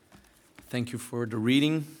Thank you for the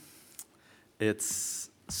reading. It's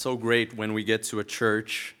so great when we get to a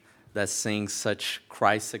church that sings such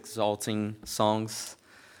Christ-exalting songs,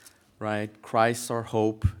 right? Christ our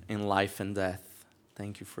hope in life and death.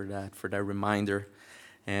 Thank you for that reminder.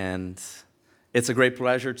 And it's a great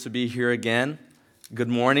pleasure to be here again. Good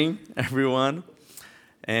morning, everyone.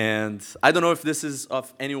 And I don't know if this is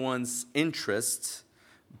of anyone's interest,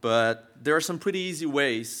 but there are some pretty easy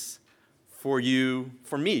ways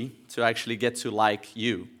for me to actually get to like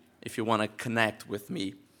you, if you want to connect with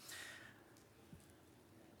me.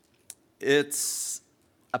 It's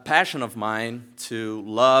a passion of mine to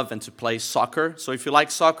love and to play soccer. So if you like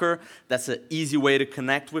soccer, that's an easy way to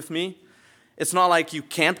connect with me. It's not like you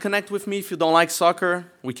can't connect with me if you don't like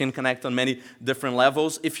soccer. We can connect on many different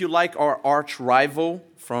levels. If you like our arch rival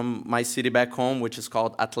from my city back home, which is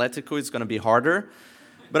called Atletico, it's going to be harder.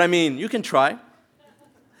 But I mean, you can try.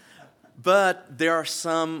 But there are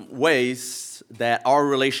some ways that our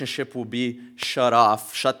relationship will be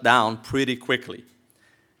shut down pretty quickly.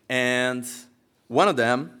 And one of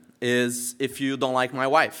them is if you don't like my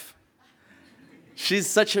wife. She's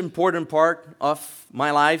such an important part of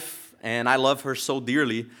my life, and I love her so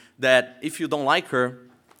dearly that if you don't like her,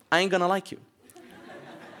 I ain't gonna like you.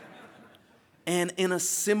 And in a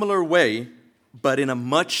similar way, but in a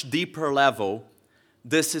much deeper level,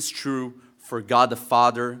 this is true for God the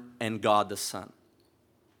Father and God the Son.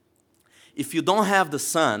 If you don't have the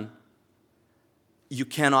Son, you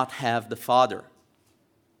cannot have the Father.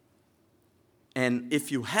 And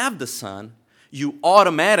if you have the Son, you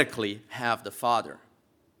automatically have the Father.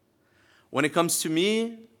 When it comes to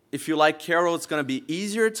me, if you like Carol, it's going to be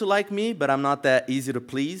easier to like me, but I'm not that easy to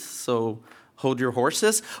please, so hold your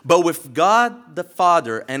horses. But with God the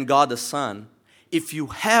Father and God the Son, if you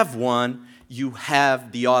have one, you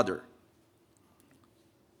have the other.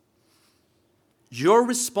 Your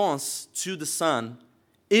response to the Son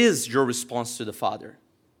is your response to the Father.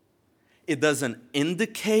 It doesn't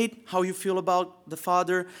indicate how you feel about the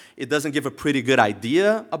Father. It doesn't give a pretty good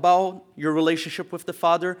idea about your relationship with the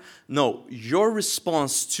Father. No, your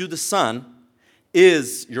response to the Son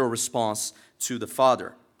is your response to the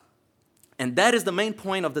Father. And that is the main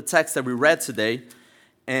point of the text that we read today.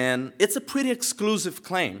 And it's a pretty exclusive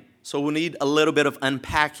claim. So we need a little bit of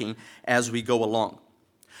unpacking as we go along.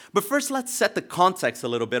 But first, let's set the context a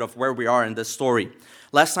little bit of where we are in this story.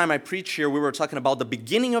 Last time I preached here, we were talking about the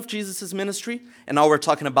beginning of Jesus' ministry, and now we're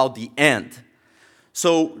talking about the end.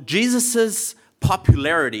 So Jesus'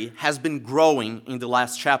 popularity has been growing in the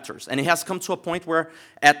last chapters, and it has come to a point where,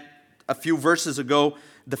 at a few verses ago,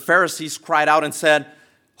 the Pharisees cried out and said,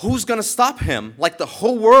 "Who's going to stop him? Like the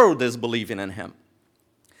whole world is believing in him."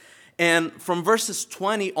 And from verses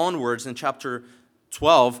 20 onwards in chapter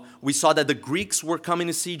 12, we saw that the Greeks were coming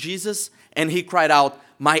to see Jesus, and he cried out,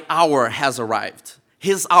 "My hour has arrived."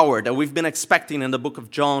 His hour that we've been expecting in the book of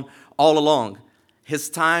John all along. His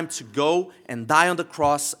time to go and die on the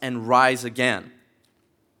cross and rise again.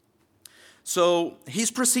 So he's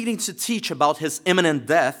proceeding to teach about his imminent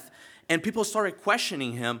death, and people started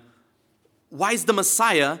questioning him. Why is the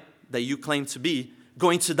Messiah that you claim to be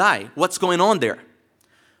going to die? What's going on there?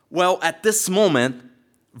 Well, at this moment,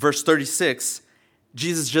 verse 36,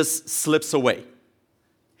 Jesus just slips away.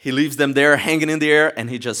 He leaves them there hanging in the air, and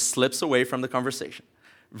he just slips away from the conversation.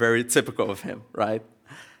 Very typical of him, right?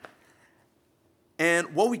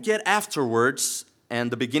 And what we get afterwards, and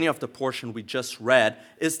the beginning of the portion we just read,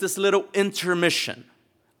 is this little intermission,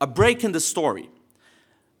 a break in the story.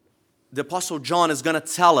 The Apostle John is going to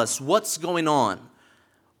tell us what's going on.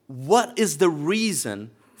 What is the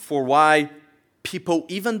reason for why people,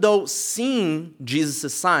 even though seeing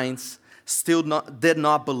Jesus' signs, did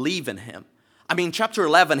not believe in him. I mean, chapter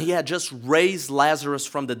 11, he had just raised Lazarus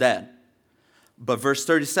from the dead. But verse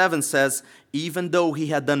 37 says, even though he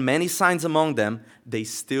had done many signs among them, they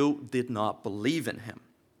still did not believe in him.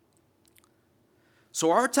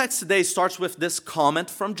 So our text today starts with this comment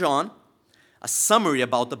from John, a summary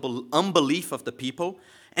about the unbelief of the people,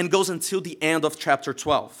 and goes until the end of chapter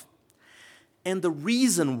 12. And the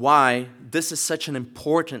reason why this is such an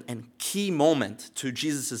important and key moment to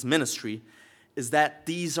Jesus' ministry is that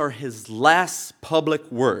these are his last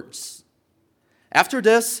public words. After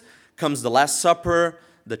this comes the Last Supper,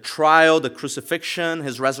 the trial, the crucifixion,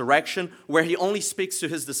 his resurrection, where he only speaks to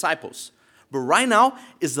his disciples. But right now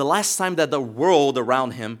is the last time that the world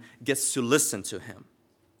around him gets to listen to him.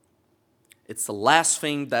 It's the last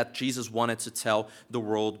thing that Jesus wanted to tell the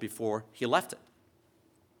world before he left it.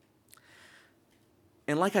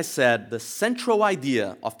 And like I said, the central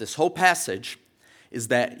idea of this whole passage is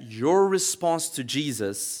that your response to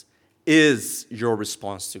Jesus is your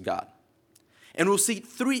response to God. And we'll see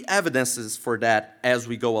three evidences for that as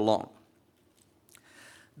we go along.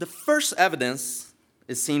 The first evidence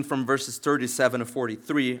is seen from verses 37 to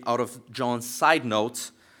 43 out of John's side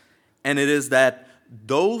notes, and it is that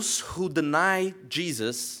those who deny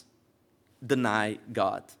Jesus deny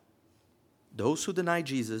God. Those who deny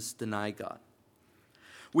Jesus deny God.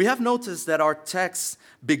 We have noticed that our text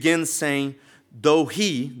begins saying, though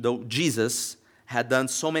Jesus, had done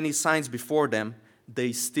so many signs before them,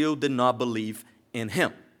 they still did not believe in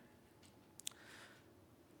him.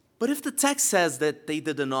 But if the text says that they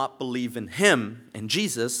did not believe in him, in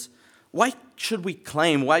Jesus, why should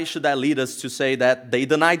that lead us to say that they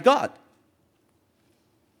denied God?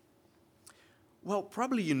 Well,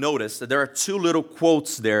 probably you noticed that there are two little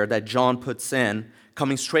quotes there that John puts in,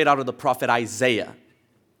 coming straight out of the prophet Isaiah.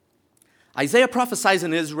 Isaiah prophesies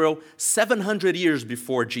in Israel 700 years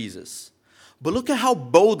before Jesus. But look at how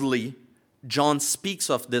boldly John speaks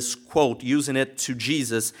of this quote, using it to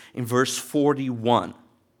Jesus in verse 41.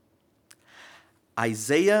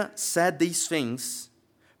 Isaiah said these things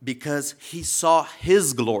because he saw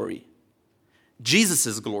his glory,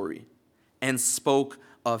 Jesus' glory, and spoke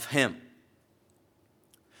of him.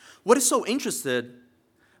 What's so interesting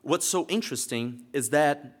is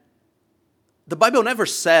that the Bible never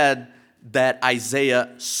said that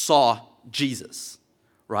Isaiah saw Jesus,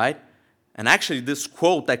 right? And actually, this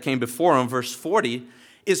quote that came before in verse 40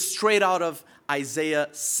 is straight out of Isaiah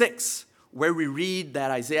 6, where we read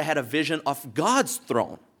that Isaiah had a vision of God's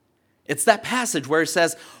throne. It's that passage where it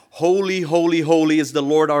says, "Holy, holy, holy is the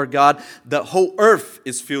Lord our God. The whole earth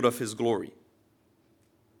is filled of his glory."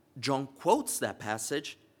 John quotes that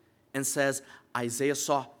passage and says Isaiah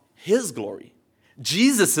saw his glory,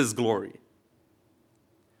 Jesus' glory.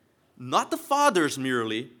 Not the Father's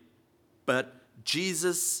merely, but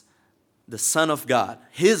Jesus, the Son of God,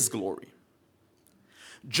 his glory.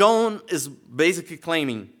 John is basically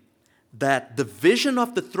claiming that the vision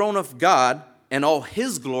of the throne of God and all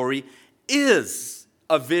his glory is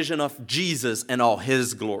a vision of Jesus and all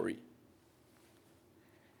his glory.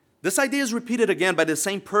 This idea is repeated again by the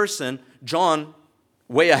same person, John,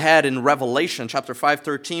 way ahead in Revelation chapter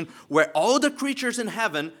 5:13, where all the creatures in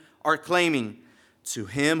heaven are claiming, to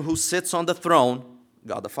him who sits on the throne,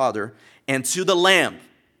 God the Father, and to the Lamb,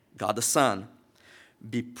 God the Son,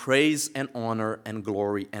 be praise and honor and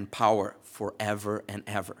glory and power forever and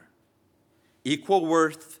ever. Equal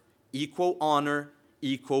worth, equal honor,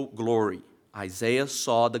 equal glory. Isaiah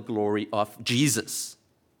saw the glory of Jesus.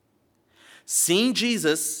 Seeing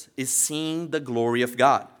Jesus is seeing the glory of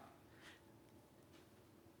God.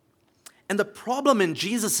 And the problem in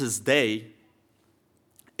Jesus' day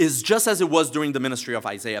is just as it was during the ministry of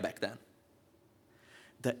Isaiah back then.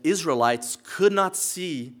 The Israelites could not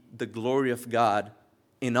see the glory of God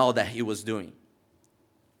in all that he was doing.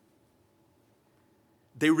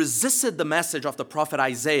 They resisted the message of the prophet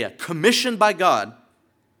Isaiah, commissioned by God,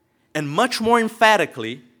 and much more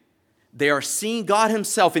emphatically, they are seeing God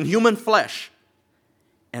himself in human flesh.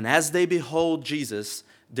 And as they behold Jesus,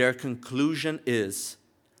 their conclusion is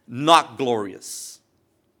not glorious.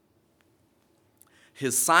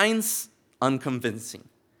 His signs, unconvincing.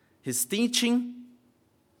 His teaching,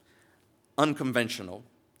 unconventional.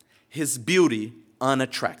 His beauty,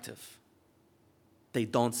 unattractive. They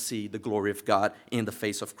don't see the glory of God in the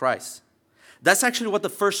face of Christ. That's actually what the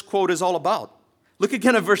first quote is all about. Look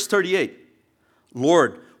again at verse 38.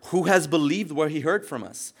 Lord, who has believed what he heard from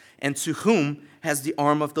us? And to whom has the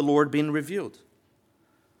arm of the Lord been revealed?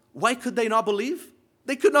 Why could they not believe?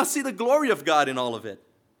 They could not see the glory of God in all of it.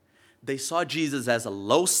 They saw Jesus as a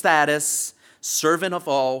low status, servant of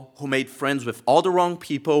all, who made friends with all the wrong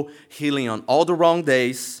people, healing on all the wrong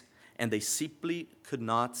days, and they simply could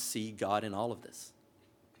not see God in all of this.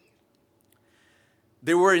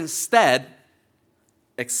 They were instead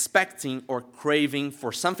expecting or craving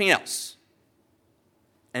for something else.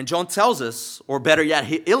 And John tells us, or better yet,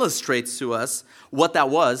 he illustrates to us what that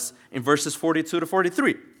was in verses 42 to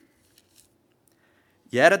 43.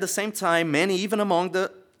 Yet at the same time, many, even among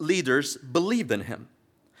the leaders, believed in him.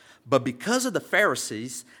 But because of the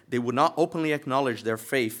Pharisees, they would not openly acknowledge their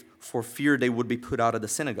faith for fear they would be put out of the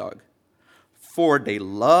synagogue. For they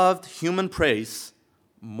loved human praise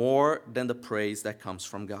more than the praise that comes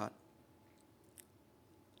from God.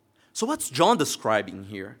 So what's John describing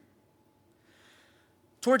here?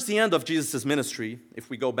 Towards the end of Jesus' ministry,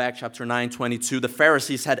 if we go back chapter 9:22, the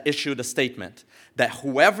Pharisees had issued a statement that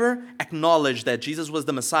whoever acknowledged that Jesus was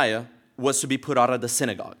the Messiah was to be put out of the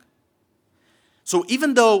synagogue. So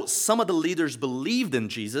even though some of the leaders believed in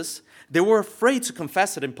Jesus, they were afraid to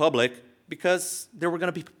confess it in public because they were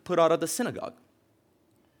going to be put out of the synagogue.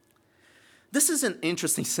 This is an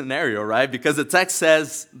interesting scenario, right? Because the text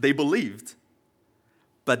says they believed,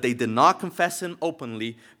 but they did not confess him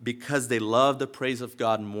openly because they loved the praise of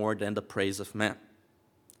God more than the praise of man.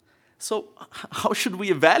 So how should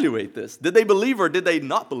we evaluate this? Did they believe or did they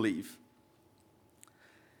not believe?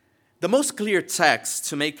 The most clear text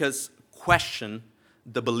to make us question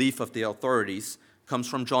the belief of the authorities comes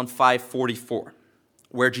from John 5:44,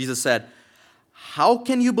 where Jesus said, "How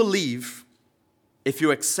can you believe if you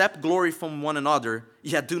accept glory from one another,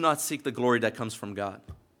 yet do not seek the glory that comes from God?"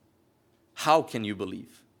 How can you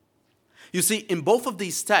believe? You see, in both of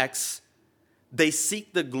these texts, they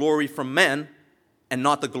seek the glory from men and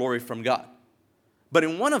not the glory from God. But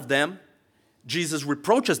in one of them, Jesus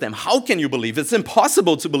reproaches them. How can you believe? It's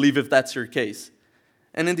impossible to believe if that's your case.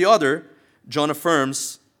 And in the other, John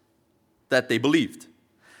affirms that they believed.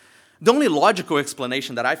 The only logical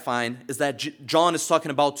explanation that I find is that John is talking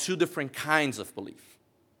about two different kinds of belief.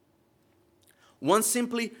 One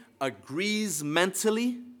simply agrees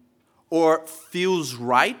mentally or feels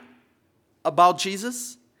right about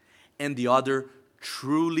Jesus, and the other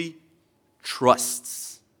truly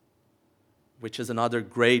trusts, which is another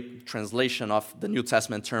great translation of the New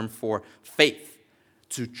Testament term for faith.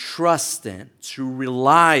 To trust in, to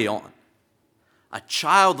rely on. A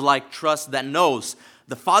childlike trust that knows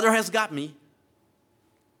the Father has got me.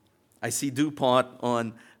 I see DuPont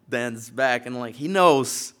on Dan's back and he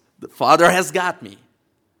knows the Father has got me.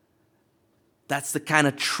 That's the kind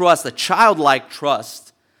of trust, a childlike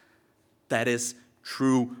trust that is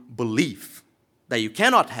true belief that you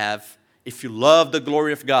cannot have if you love the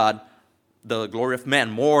glory of God, the glory of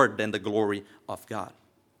man, more than the glory of God.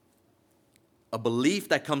 A belief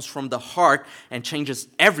that comes from the heart and changes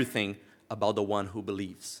everything about the one who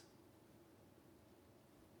believes.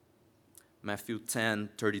 Matthew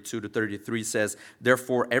 10:32-33 says,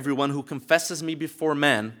 "Therefore, everyone who confesses me before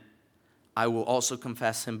men, I will also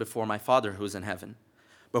confess him before my Father who is in heaven.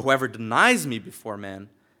 But whoever denies me before men,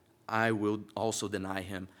 I will also deny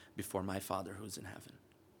him before my Father who is in heaven."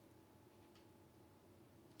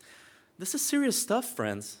 This is serious stuff,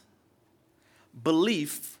 friends.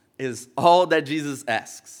 Belief is all that Jesus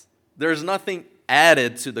asks. There's nothing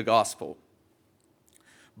added to the gospel.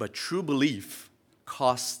 But true belief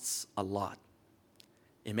costs a lot.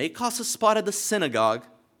 It may cost a spot at the synagogue.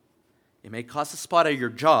 It may cost a spot at your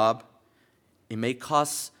job. It may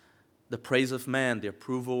cost the praise of man, the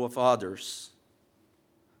approval of others.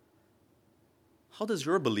 How does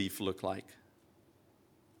your belief look like?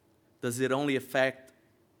 Does it only affect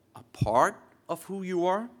a part of who you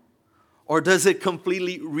are? Or does it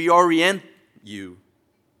completely reorient you?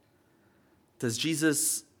 Does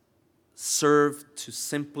Jesus serve to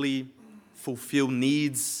simply fulfill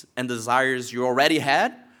needs and desires you already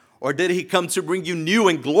had? Or did he come to bring you new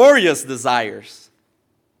and glorious desires?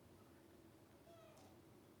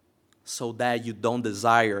 So that you don't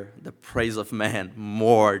desire the praise of man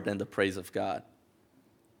more than the praise of God.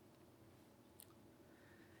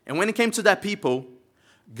 And when it came to that people,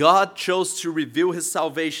 God chose to reveal his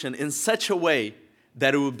salvation in such a way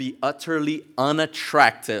that it would be utterly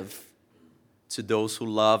unattractive to those who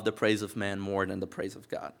love the praise of man more than the praise of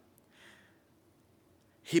God.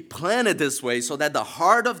 He planned it this way so that the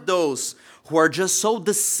heart of those who are just so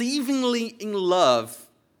deceivingly in love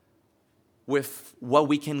with what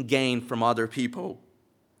we can gain from other people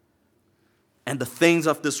and the things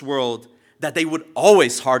of this world, that they would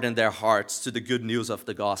always harden their hearts to the good news of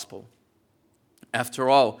the gospel. After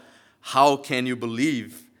all, how can you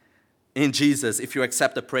believe in Jesus if you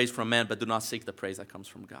accept the praise from man but do not seek the praise that comes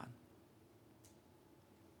from God?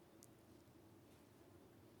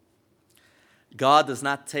 God does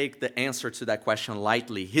not take the answer to that question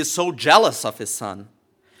lightly. He's so jealous of his Son.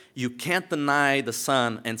 You can't deny the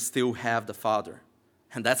Son and still have the Father.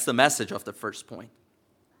 And that's the message of the first point.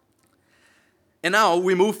 And now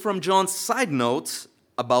we move from John's side note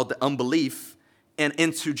about the unbelief and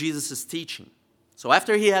into Jesus' teaching. So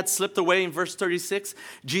after he had slipped away in verse 36,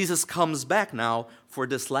 Jesus comes back now for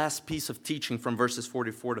this last piece of teaching from verses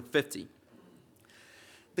 44 to 50.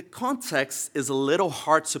 The context is a little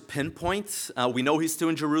hard to pinpoint. We know he's still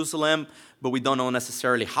in Jerusalem, but we don't know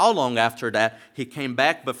necessarily how long after that he came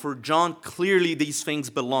back. But for John, clearly these things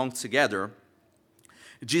belong together.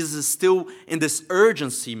 Jesus is still in this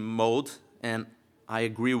urgency mode, and I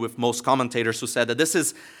agree with most commentators who said that this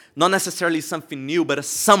is not necessarily something new, but a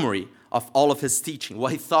summary of all of his teaching,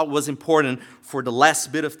 what he thought was important for the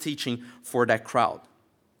last bit of teaching for that crowd.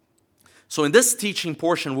 So in this teaching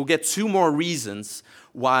portion, we'll get two more reasons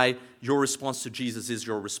why your response to Jesus is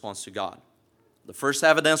your response to God. The first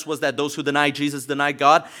evidence was that those who deny Jesus deny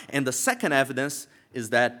God, and the second evidence is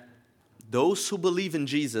that those who believe in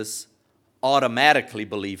Jesus automatically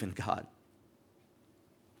believe in God.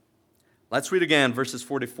 Let's read again verses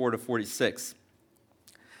 44 to 46. It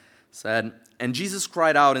said, "And Jesus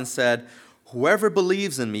cried out and said, 'Whoever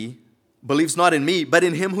believes in me, believes not in me, but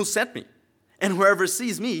in him who sent me. And whoever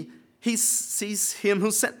sees me, he sees him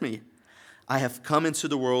who sent me. I have come into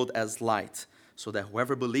the world as light, so that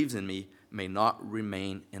whoever believes in me may not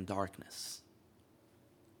remain in darkness.'"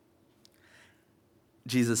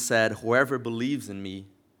 Jesus said, "Whoever believes in me,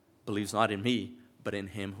 believes not in me, but in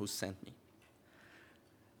him who sent me."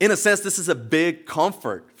 In a sense, this is a big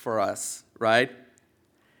comfort for us, right?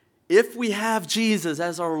 If we have Jesus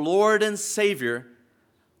as our Lord and Savior,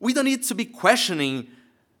 we don't need to be questioning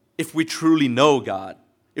if we truly know God,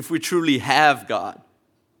 if we truly have God.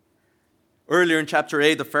 Earlier in chapter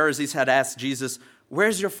 8, the Pharisees had asked Jesus,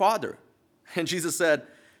 "Where's your Father?" And Jesus said,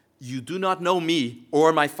 "You do not know me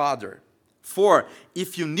or my Father. For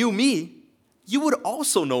if you knew me, you would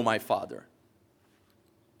also know my Father."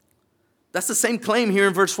 That's the same claim here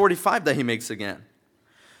in verse 45 that he makes again.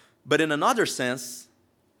 But in another sense,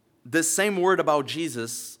 this same word about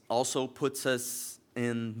Jesus also puts us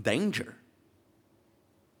in danger.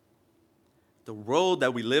 The world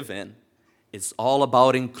that we live in is all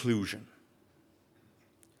about inclusion.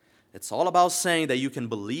 It's all about saying that you can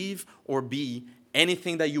believe or be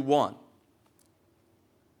anything that you want.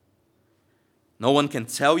 No one can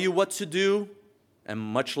tell you what to do, and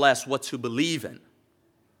much less what to believe in.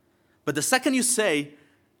 But the second you say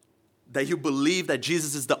that you believe that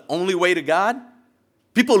Jesus is the only way to God,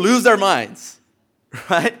 people lose their minds,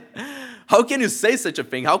 right? How can you say such a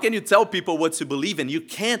thing? How can you tell people what to believe in? You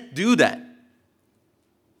can't do that.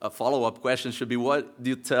 A follow-up question should be, what do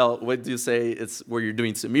you say it's what you're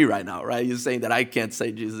doing to me right now, right? You're saying that I can't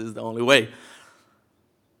say Jesus is the only way.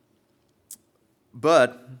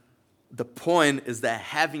 But the point is that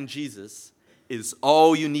having Jesus is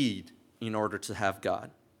all you need in order to have God.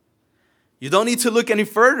 You don't need to look any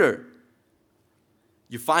further.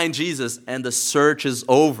 You find Jesus and the search is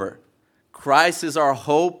over. Christ is our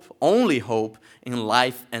hope, only hope in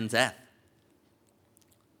life and death.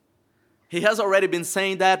 He has already been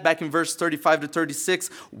saying that back in verse 35 to 36,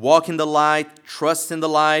 walk in the light, trust in the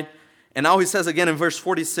light. And now he says again in verse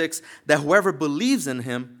 46 that whoever believes in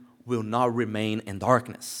him will not remain in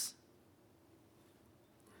darkness.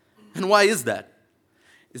 And why is that?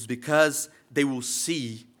 It's because they will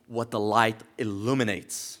see what the light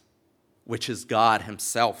illuminates, which is God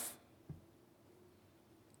himself.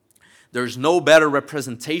 There's no better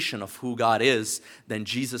representation of who God is than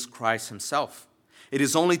Jesus Christ himself. It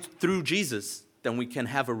is only through Jesus that we can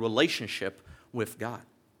have a relationship with God.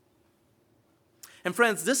 And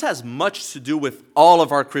friends, this has much to do with all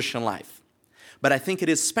of our Christian life, but I think it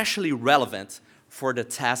is especially relevant for the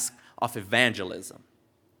task of evangelism.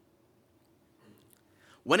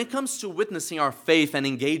 When it comes to witnessing our faith and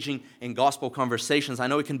engaging in gospel conversations, I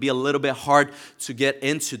know it can be a little bit hard to get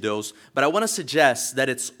into those, but I want to suggest that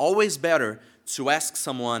it's always better to ask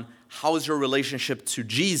someone, how is your relationship to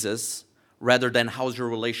Jesus, rather than how's your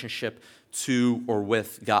relationship to or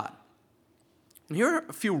with God. And here are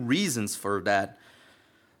a few reasons for that.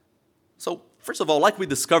 So, first of all, like we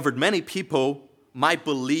discovered, many people might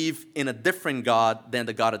believe in a different God than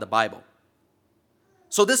the God of the Bible.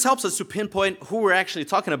 So this helps us to pinpoint who we're actually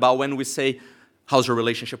talking about when we say, how's your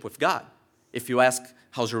relationship with God? If you ask,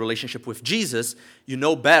 how's your relationship with Jesus, you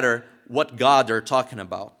know better what God they're talking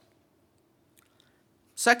about.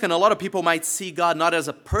 Second, a lot of people might see God not as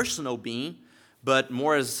a personal being, but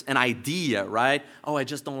more as an idea, right? Oh, I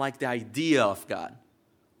just don't like the idea of God.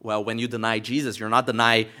 Well, when you deny Jesus, you're not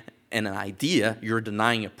denying an idea, you're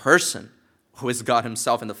denying a person who is God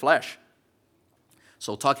himself in the flesh.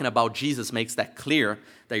 So talking about Jesus makes that clear,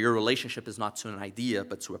 that your relationship is not to an idea,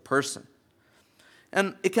 but to a person.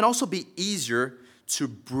 And it can also be easier to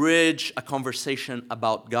bridge a conversation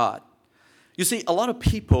about God. You see, a lot of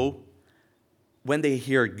people, when they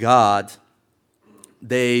hear God,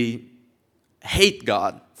 they hate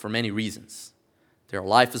God for many reasons. Their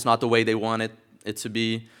life is not the way they want it to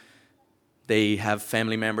be. They have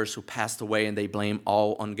family members who passed away and they blame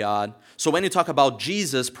all on God. So when you talk about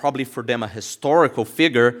Jesus, probably for them a historical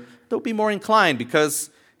figure, they'll be more inclined because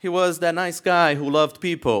he was that nice guy who loved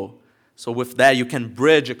people. So with that, you can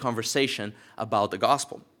bridge a conversation about the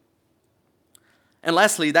gospel. And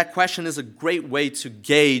lastly, that question is a great way to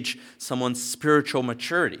gauge someone's spiritual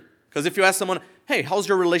maturity. Because if you ask someone, hey, how's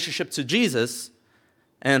your relationship to Jesus?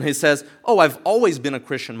 And he says, oh, I've always been a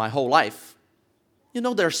Christian my whole life. You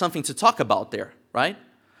know there's something to talk about there, right?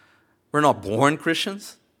 We're not born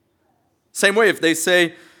Christians. Same way if they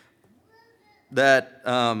say that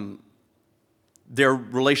their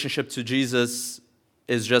relationship to Jesus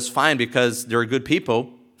is just fine because they're good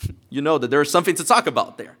people, you know that there's something to talk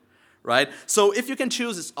about there, right? So if you can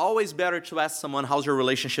choose, it's always better to ask someone, how's your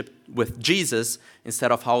relationship with Jesus,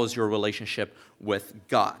 instead of how is your relationship with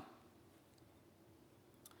God.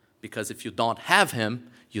 Because if you don't have him,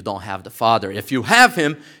 you don't have the Father. If you have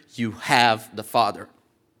him, you have the Father.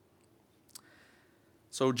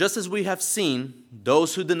 So just as we have seen,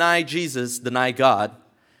 those who deny Jesus deny God,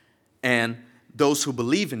 and those who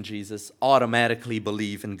believe in Jesus automatically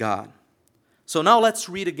believe in God. So now let's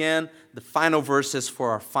read again the final verses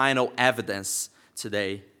for our final evidence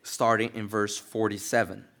today, starting in verse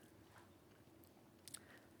 47.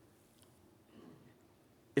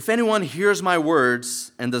 If anyone hears my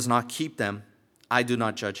words and does not keep them, I do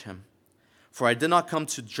not judge him. For I did not come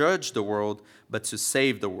to judge the world, but to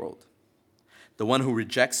save the world. The one who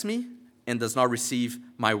rejects me and does not receive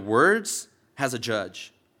my words has a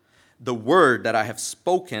judge. The word that I have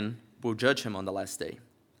spoken will judge him on the last day.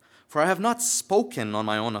 For I have not spoken on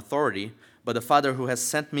my own authority, but the Father who has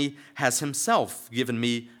sent me has himself given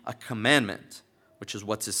me a commandment, which is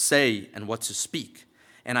what to say and what to speak.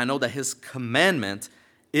 And I know that his commandment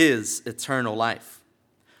is eternal life.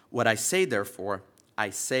 What I say, therefore, I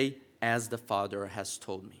say as the Father has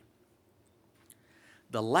told me.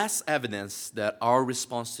 The last evidence that our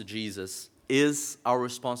response to Jesus is our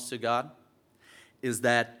response to God is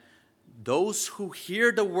that those who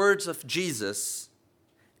hear the words of Jesus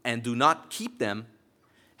and do not keep them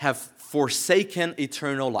have forsaken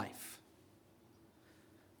eternal life.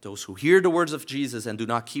 Those who hear the words of Jesus and do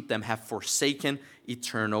not keep them have forsaken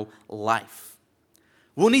eternal life.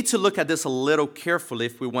 We'll need to look at this a little carefully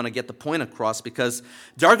if we want to get the point across, because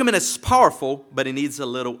the argument is powerful, but it needs a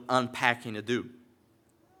little unpacking to do.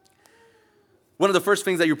 One of the first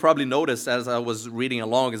things that you probably noticed as I was reading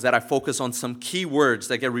along is that I focus on some key words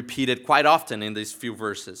that get repeated quite often in these few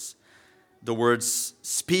verses. The words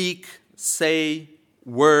speak, say,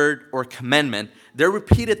 word, or commandment. They're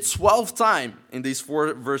repeated 12 times in these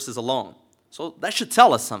 4 verses alone. So that should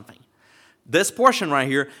tell us something. This portion right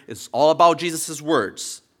here is all about Jesus'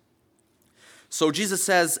 words. So Jesus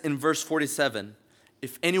says in verse 47,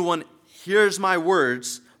 if anyone hears my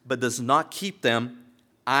words but does not keep them,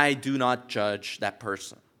 I do not judge that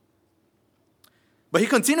person. But he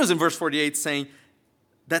continues in verse 48 saying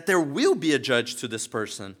that there will be a judge to this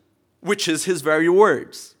person, which is his very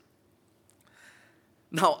words.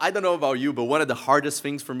 Now, I don't know about you, but one of the hardest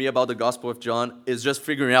things for me about the Gospel of John is just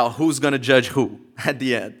figuring out who's going to judge who at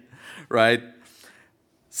the end, right?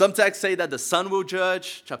 Some texts say that the Son will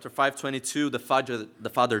judge. Chapter 5:22, the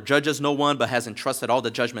Father judges no one, but has entrusted all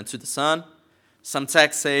the judgment to the Son. Some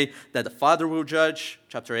texts say that the Father will judge.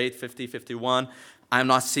 Chapter 8, 50, 51. I am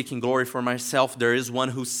not seeking glory for myself. There is one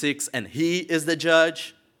who seeks, and he is the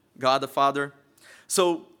judge, God the Father.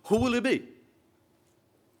 So who will it be?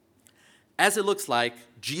 As it looks like,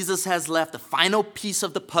 Jesus has left the final piece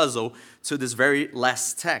of the puzzle to this very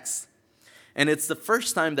last text. And it's the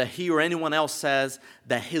first time that he or anyone else says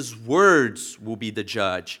that his words will be the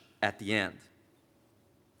judge at the end.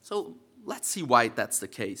 So let's see why that's the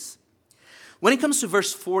case. When it comes to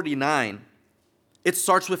verse 49, it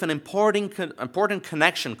starts with an important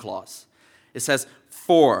connection clause. It says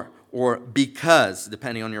for or because,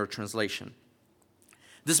 depending on your translation.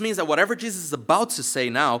 This means that whatever Jesus is about to say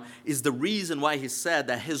now is the reason why he said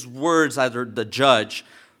that his words are the judge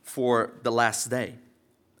for the last day.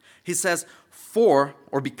 He says, for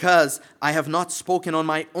or because I have not spoken on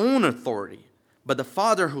my own authority, but the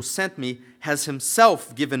Father who sent me has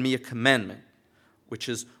himself given me a commandment, which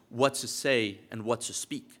is what to say and what to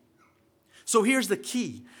speak. So here's the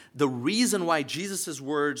key. The reason why Jesus'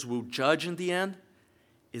 words will judge in the end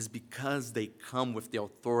is because they come with the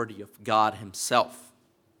authority of God himself.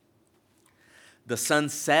 The Son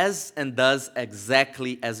says and does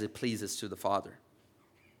exactly as it pleases to the Father.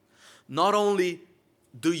 Not only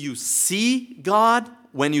do you see God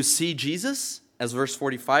when you see Jesus, as verse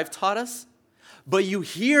 45 taught us, but you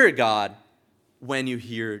hear God when you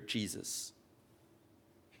hear Jesus.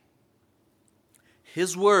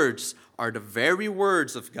 His words are the very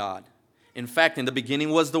words of God. In fact, in the beginning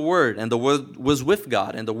was the Word, and the Word was with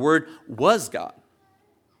God, and the Word was God.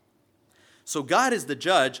 So God is the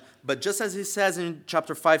judge, but just as he says in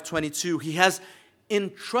chapter 5:22, he has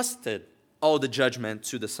entrusted all the judgment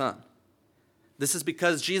to the Son. This is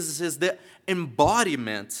because Jesus is the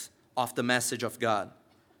embodiment of the message of God,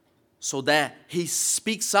 so that he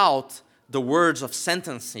speaks out the words of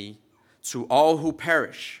sentencing to all who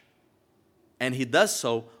perish. And he does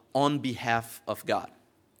so on behalf of God.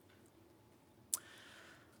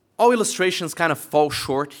 All illustrations kind of fall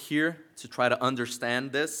short here to try to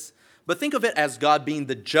understand this. But think of it as God being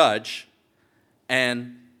the judge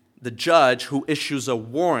and the judge who issues a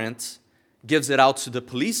warrant gives it out to the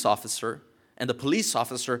police officer, and the police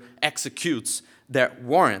officer executes that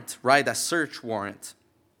warrant, right? That search warrant.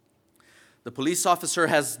 The police officer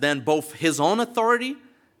has then both his own authority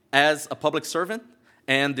as a public servant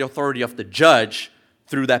and the authority of the judge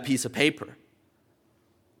through that piece of paper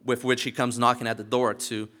with which he comes knocking at the door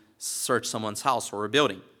to search someone's house or a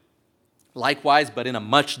building. Likewise, but in a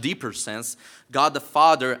much deeper sense, God the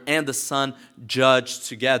Father and the Son judge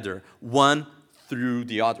together, one through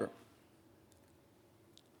the other.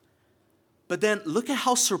 But then look at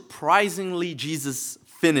how surprisingly Jesus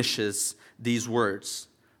finishes these words.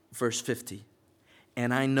 Verse 50.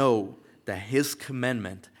 And I know that his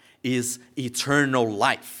commandment is eternal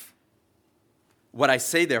life. What I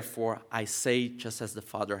say, therefore, I say just as the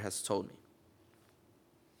Father has told me.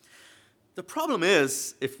 The problem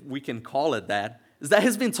is, if we can call it that, is that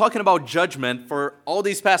he's been talking about judgment for all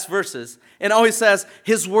these past verses, and now he says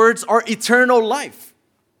his words are eternal life.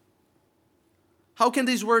 How can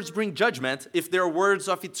these words bring judgment if they're words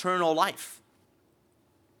of eternal life?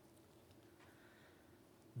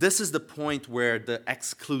 This is the point where the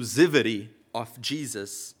exclusivity of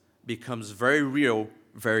Jesus becomes very real,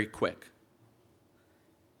 very quick.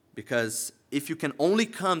 Because if you can only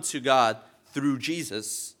come to God through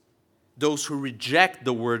Jesus, those who reject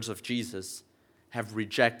the words of Jesus have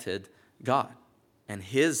rejected God and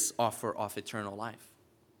his offer of eternal life.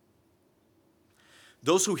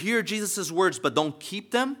 Those who hear Jesus' words but don't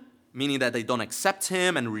keep them, meaning that they don't accept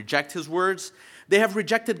him and reject his words, they have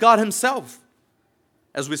rejected God himself,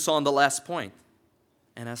 as we saw in the last point.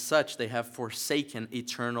 And as such, they have forsaken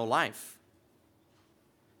eternal life.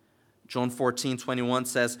 John 14:21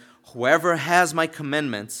 says, whoever has my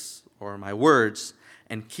commandments, or my words,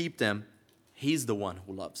 and keep them, he's the one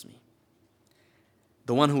who loves me.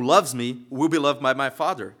 The one who loves me will be loved by my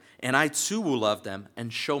Father, and I too will love them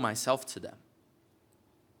and show myself to them.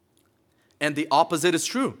 And the opposite is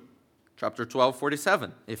true. Chapter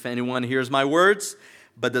 12:47. If anyone hears my words,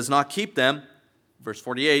 but does not keep them, verse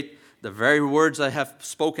 48, the very words I have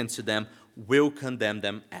spoken to them will condemn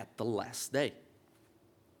them at the last day.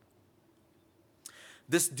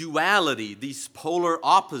 This duality, these polar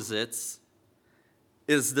opposites,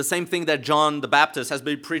 is the same thing that John the Baptist has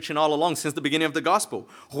been preaching all along since the beginning of the gospel.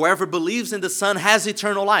 Whoever believes in the Son has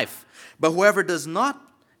eternal life, but whoever does not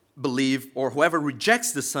believe or whoever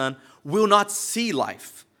rejects the Son will not see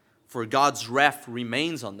life, for God's wrath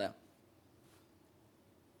remains on them.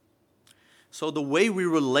 So the way we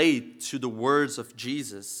relate to the words of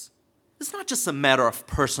Jesus is not just a matter of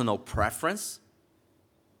personal preference.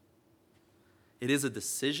 It is a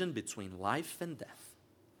decision between life and death.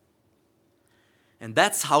 And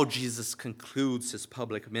that's how Jesus concludes his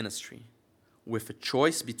public ministry, with a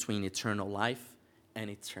choice between eternal life and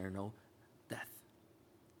eternal death.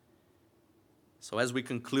 So as we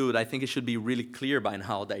conclude, I think it should be really clear by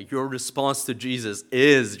now that your response to Jesus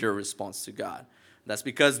is your response to God. That's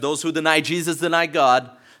because those who deny Jesus deny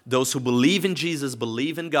God, those who believe in Jesus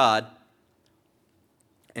believe in God,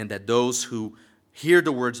 and that those who hear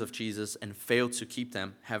the words of Jesus and fail to keep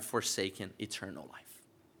them have forsaken eternal life.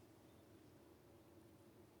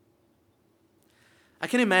 I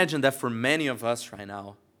can imagine that for many of us right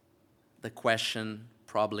now, the question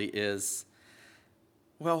probably is,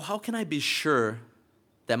 well, how can I be sure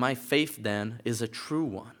that my faith then is a true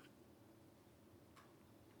one?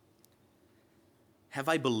 Have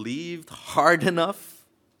I believed hard enough,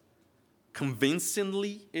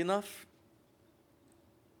 convincingly enough?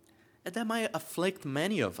 And that might afflict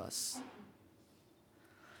many of us.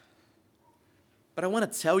 But I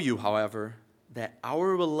want to tell you, however, that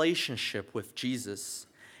our relationship with Jesus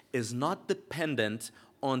is not dependent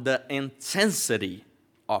on the intensity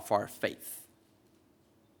of our faith.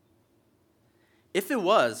 If it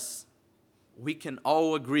was, we can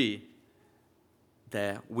all agree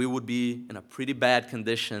that we would be in a pretty bad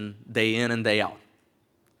condition day in and day out.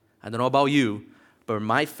 I don't know about you, but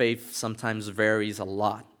my faith sometimes varies a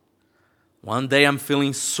lot. One day I'm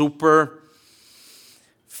feeling super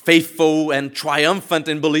faithful and triumphant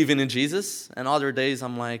in believing in Jesus, and other days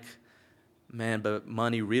I'm like, man, but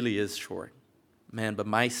money really is short. Man, but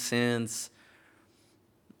my sins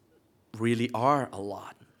really are a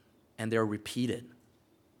lot, and they're repeated.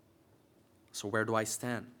 So where do I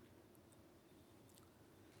stand?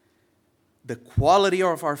 The quality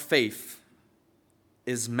of our faith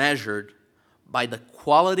is measured by the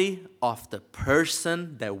quality of the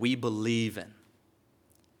person that we believe in.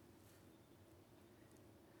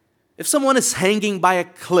 If someone is hanging by a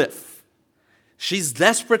cliff, she's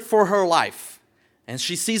desperate for her life, and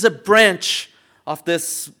she sees a branch of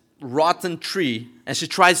this rotten tree, and she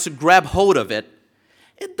tries to grab hold of it,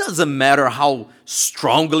 It doesn't matter how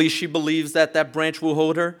strongly she believes that that branch will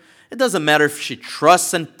hold her. It doesn't matter if she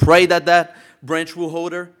trusts and prays that that branch will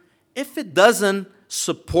hold her. If it doesn't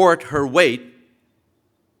support her weight,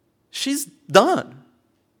 she's done.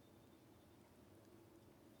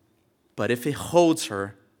 But if it holds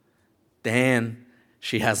her, then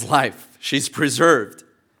she has life. She's preserved.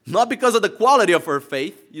 Not because of the quality of her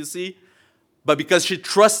faith, you see, but because she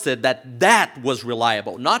trusted that that was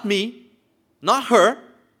reliable. Not me, not her,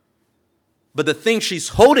 but the thing she's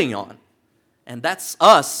holding on. And that's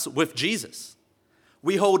us with Jesus.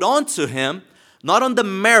 We hold on to Him, not on the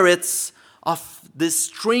merits of the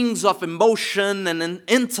strings of emotion and an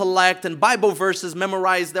intellect and Bible verses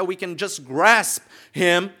memorized that we can just grasp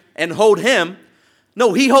Him and hold Him.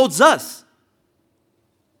 No, He holds us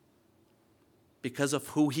because of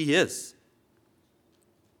who He is.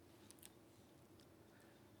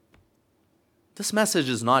 This message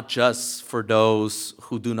is not just for those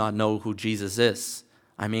who do not know who Jesus is.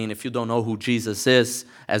 I mean, if you don't know who Jesus is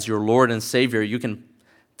as your Lord and Savior, you can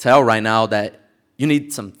tell right now that you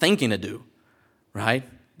need some thinking to do, right?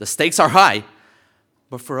 The stakes are high.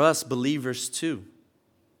 But for us believers too,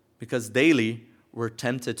 because daily we're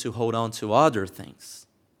tempted to hold on to other things,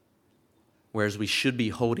 whereas we should be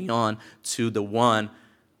holding on to the one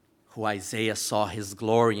who Isaiah saw His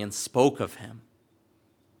glory and spoke of Him.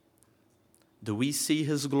 Do we see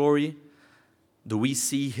His glory? Do we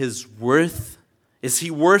see His worth? Is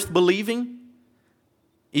He worth believing?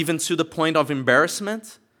 Even to the point of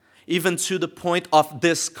embarrassment? Even to the point of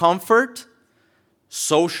discomfort?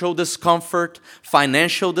 Social discomfort,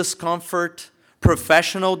 financial discomfort,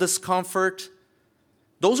 professional discomfort.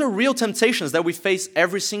 Those are real temptations that we face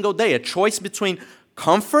every single day. A choice between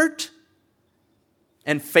comfort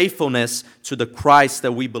and faithfulness to the Christ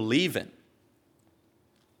that we believe in.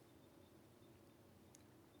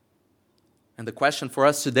 And the question for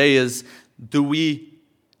us today is, do we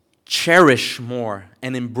cherish more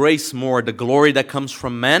and embrace more the glory that comes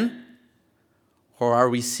from men? Or are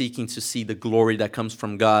we seeking to see the glory that comes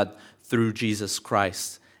from God through Jesus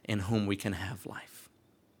Christ, in whom we can have life?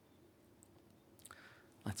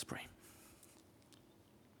 Let's pray.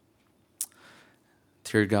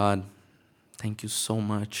 Dear God, thank you so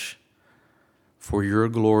much for your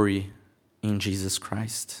glory in Jesus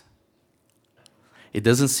Christ. It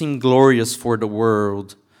doesn't seem glorious for the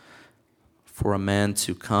world for a man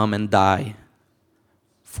to come and die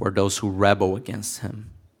for those who rebel against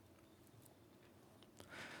Him.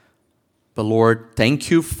 But Lord, thank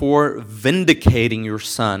you for vindicating your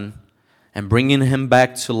Son and bringing Him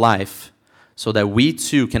back to life so that we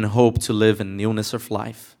too can hope to live in newness of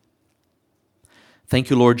life. Thank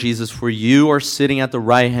you, Lord Jesus, for you are sitting at the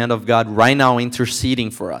right hand of God right now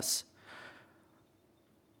interceding for us.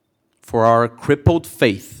 For our crippled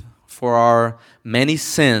faith, for our many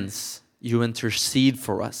sins, you intercede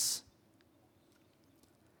for us.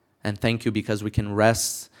 And thank you because we can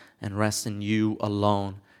rest, and rest in you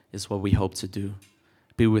alone is what we hope to do.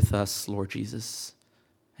 Be with us, Lord Jesus.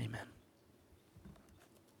 Amen.